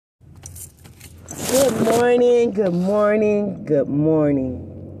Good morning, good morning, good morning.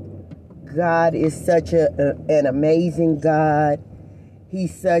 God is such an amazing God.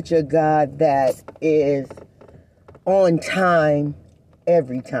 He's such a God that is on time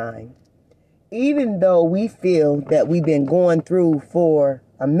every time. Even though we feel that we've been going through for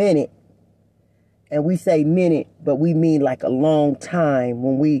a minute, and we say minute, but we mean like a long time.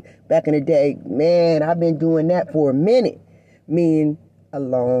 When we, back in the day, man, I've been doing that for a minute, mean a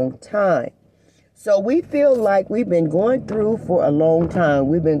long time. So we feel like we've been going through for a long time.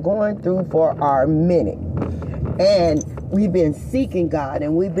 We've been going through for our minute. And we've been seeking God,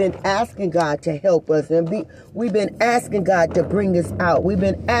 and we've been asking God to help us. And we've been asking God to bring us out. We've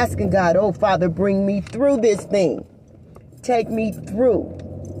been asking God, oh, Father, bring me through this thing. Take me through.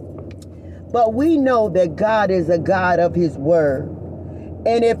 But we know that God is a God of his word.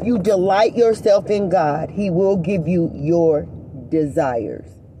 And if you delight yourself in God, he will give you your desires.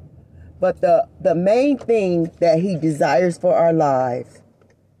 But the main thing that he desires for our lives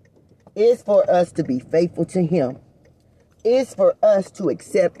is for us to be faithful to him, is for us to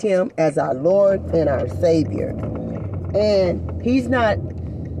accept him as our Lord and our Savior. And he's not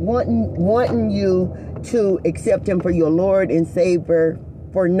wanting you to accept him for your Lord and Savior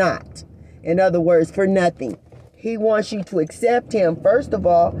for naught. In other words, for nothing. He wants you to accept him, first of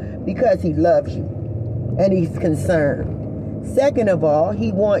all, because he loves you and he's concerned. Second of all,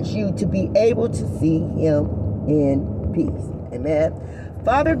 he wants you to be able to see him in peace. Amen.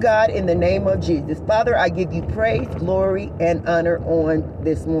 Father God, in the name of Jesus, Father, I give you praise, glory, and honor on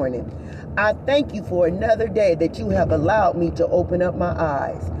this morning. I thank you for another day that you have allowed me to open up my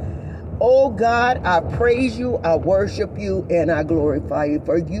eyes. Oh God, I praise you, I worship you, and I glorify you,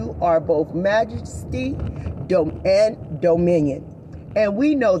 for you are both majesty and dominion. And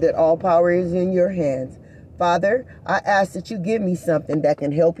we know that all power is in your hands. Father, I ask that you give me something that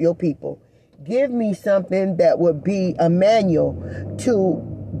can help your people. Give me something that would be a manual to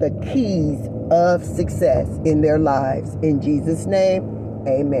the keys of success in their lives. In Jesus' name,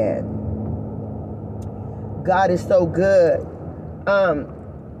 amen. God is so good.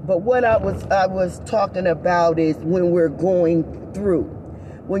 But what I was talking about is when we're going through.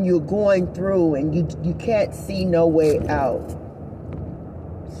 When you're going through and you can't see no way out.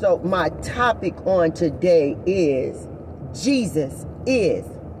 So my topic on today is Jesus is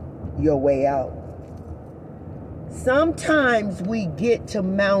your way out. Sometimes we get to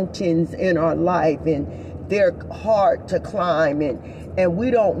mountains in our life and they're hard to climb and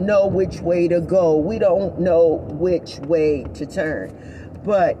we don't know which way to go. We don't know which way to turn.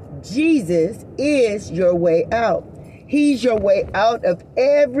 But Jesus is your way out. He's your way out of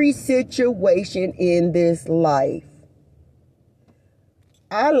every situation in this life.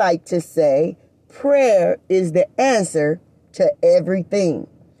 I like to say prayer is the answer to everything.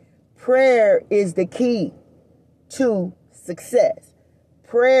 Prayer is the key to success.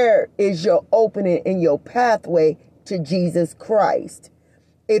 Prayer is your opening and your pathway to Jesus Christ.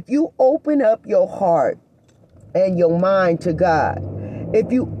 If you open up your heart and your mind to God,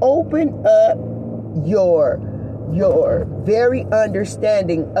 if you open up your very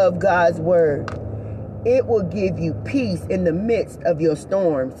understanding of God's word, it will give you peace in the midst of your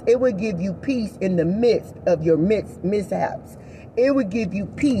storms. It will give you peace in the midst of your mishaps. It will give you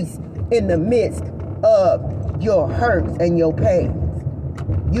peace in the midst of your hurts and your pains.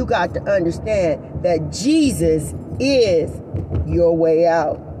 You got to understand that Jesus is your way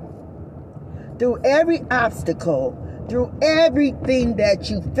out. Through every obstacle, through everything that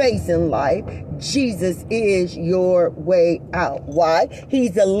you face in life, Jesus is your way out. Why?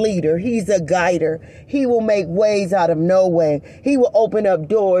 He's a leader. He's a guider. He will make ways out of no way. He will open up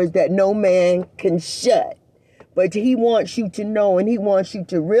doors that no man can shut. But he wants you to know and he wants you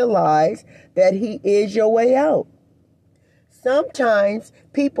to realize that he is your way out. Sometimes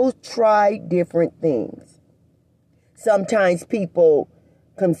people try different things. Sometimes people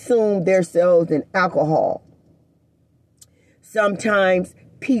consume themselves in alcohol. Sometimes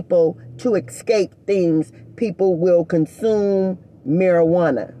people, to escape things, people will consume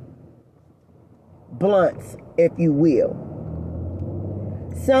marijuana, blunts, if you will.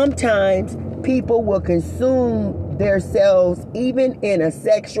 Sometimes people will consume themselves even in a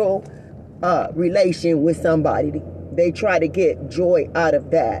sexual relation with somebody. They try to get joy out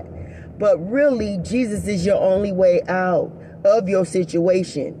of that. But really, Jesus is your only way out of your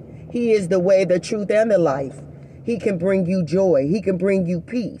situation. He is the way, the truth, and the life. He can bring you joy. He can bring you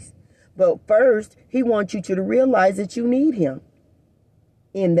peace. But first, he wants you to realize that you need him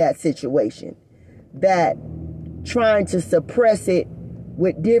in that situation. That trying to suppress it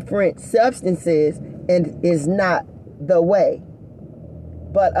with different substances and is not the way.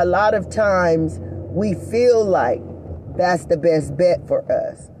 But a lot of times we feel like that's the best bet for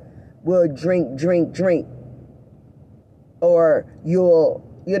us. We'll drink. Or you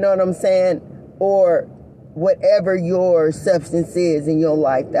know what I'm saying? Or whatever your substance is in your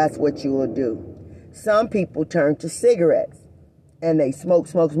life, that's what you will do. Some people turn to cigarettes and they smoke.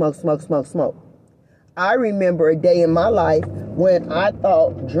 I remember a day in my life when I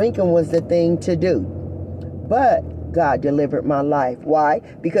thought drinking was the thing to do. But God delivered my life. Why?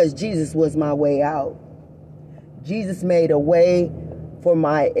 Because Jesus was my way out. Jesus made a way for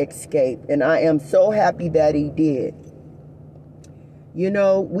my escape. And I am so happy that he did. You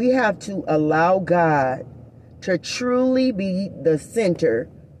know, we have to allow God to truly be the center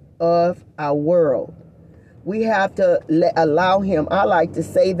of our world. We have to allow him. I like to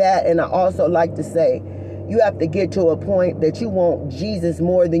say that, and I also like to say you have to get to a point that you want Jesus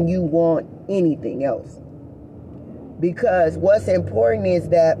more than you want anything else. Because what's important is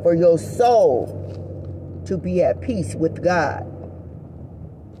that for your soul to be at peace with God.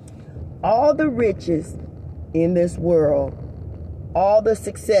 All the riches in this world, all the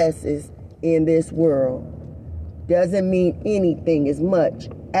successes in this world doesn't mean anything as much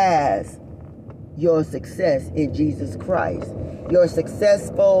as your success in Jesus Christ. Your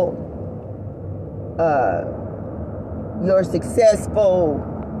successful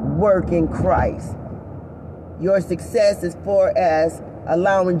work in Christ. Your success as far as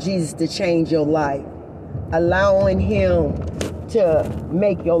allowing Jesus to change your life. Allowing him to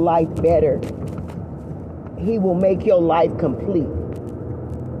make your life better. He will make your life complete.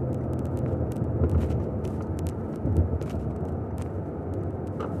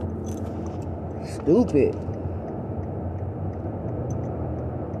 Stupid.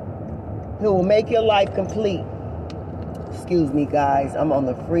 He will make your life complete. Excuse me, guys. I'm on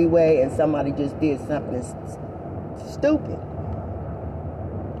the freeway and somebody just did something stupid.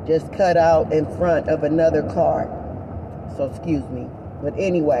 Just cut out in front of another car. So excuse me. But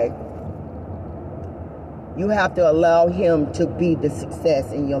anyway, you have to allow him to be the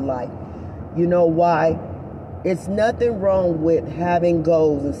success in your life. You know why? It's nothing wrong with having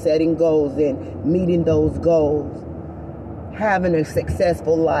goals and setting goals and meeting those goals. Having a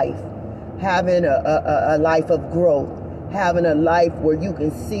successful life. Having a life of growth. Having a life where you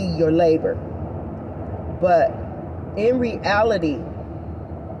can see your labor. But in reality,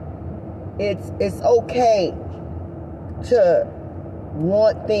 it's okay to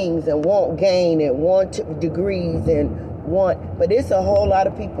want things and want gain and want degrees and want, but it's a whole lot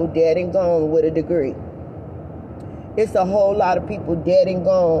of people dead and gone with a degree. It's a whole lot of people dead and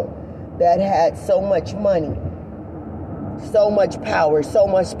gone that had so much money, so much power, so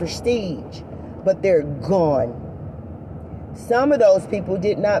much prestige, but they're gone. Some of those people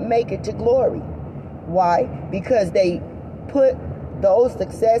did not make it to glory. Why? Because they put those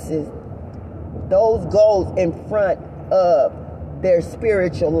successes, those goals in front of their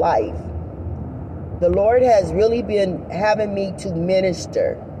spiritual life. The Lord has really been having me to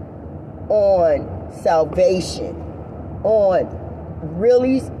minister on salvation, on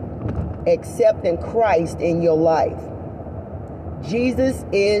really accepting Christ in your life. Jesus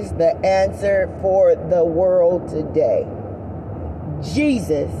is the answer for the world today.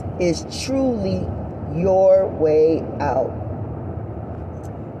 Jesus is truly your way out.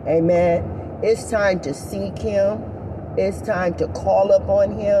 Amen. It's time to seek him. It's time to call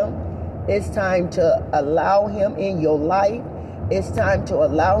upon him. It's time to allow him in your life. It's time to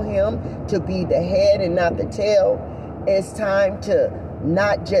allow him to be the head and not the tail. It's time to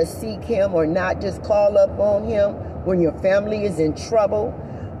not just seek him or not just call upon him when your family is in trouble,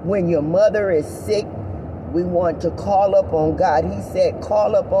 when your mother is sick. We want to call upon God. He said,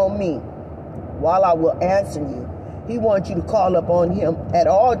 call upon me while I will answer you. He wants you to call upon him at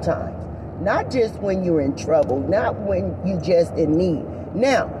all times. Not just when you're in trouble, not when you just in need.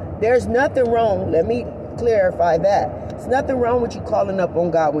 Now, there's nothing wrong. Let me clarify that. There's nothing wrong with you calling up on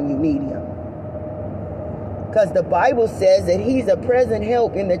God when you need him. Because the Bible says that he's a present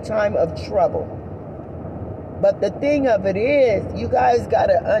help in the time of trouble. But the thing of it is, you guys got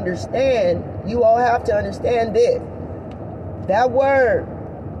to understand, you all have to understand this. That word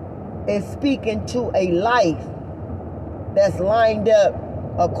is speaking to a life that's lined up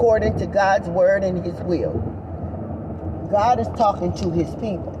according to God's word and his will. God is talking to his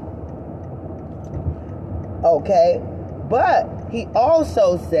people. Okay? But he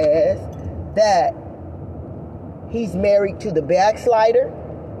also says that he's married to the backslider.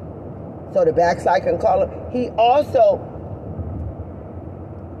 So the backslider can call him. He also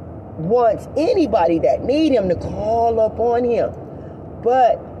wants anybody that need him to call upon him.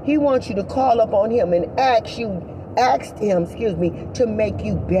 But he wants you to call upon him and ask you Ask him, to make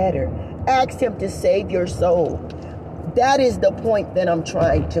you better. Ask him to save your soul. That is the point that I'm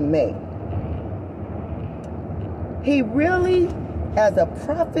trying to make. He really, as a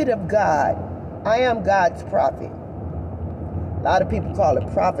prophet of God, I am God's prophet. A lot of people call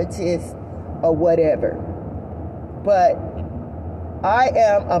it prophetess or whatever. But I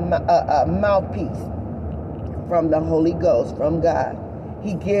am a mouthpiece from the Holy Ghost, from God.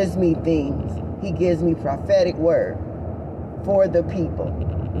 He gives me things. He gives me prophetic word for the people.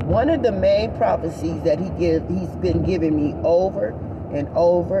 One of the main prophecies that he's been giving me over and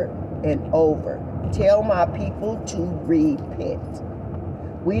over and over. Tell my people to repent.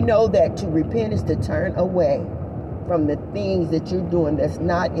 We know that to repent is to turn away from the things that you're doing that's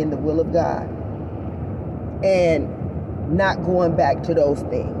not in the will of God. And not going back to those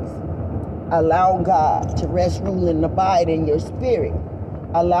things. Allow God to rest, rule, and abide in your spirit.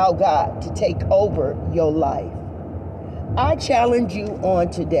 Allow God to take over your life. I challenge you on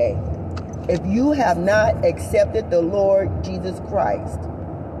today. If you have not accepted the Lord Jesus Christ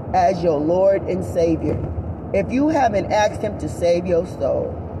as your Lord and Savior, if you haven't asked him to save your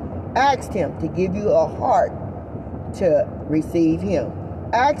soul, asked him to give you a heart to receive him,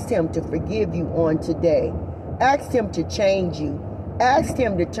 asked him to forgive you on today, asked him to change you, asked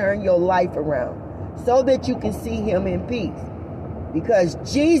him to turn your life around so that you can see him in peace, because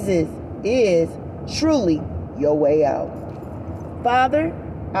Jesus is truly your way out. Father,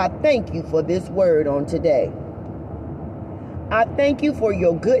 I thank you for this word on today. I thank you for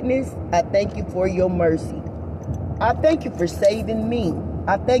your goodness. I thank you for your mercy. I thank you for saving me.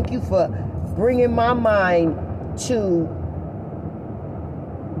 I thank you for bringing my mind to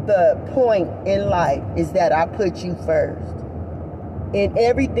the point in life is that I put you first. In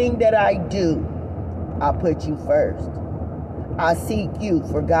everything that I do, I put you first. I seek you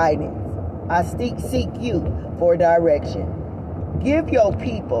for guidance. I seek you for direction. Give your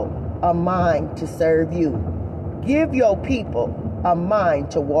people a mind to serve you. Give your people a mind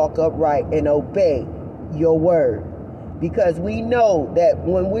to walk upright and obey your word. Because we know that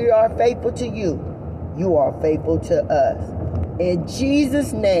when we are faithful to you, you are faithful to us. In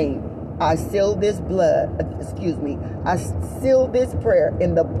Jesus' name, I seal this I seal this prayer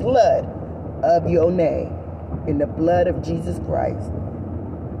in the blood of your name. In the blood of Jesus Christ.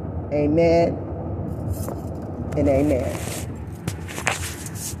 Amen and amen.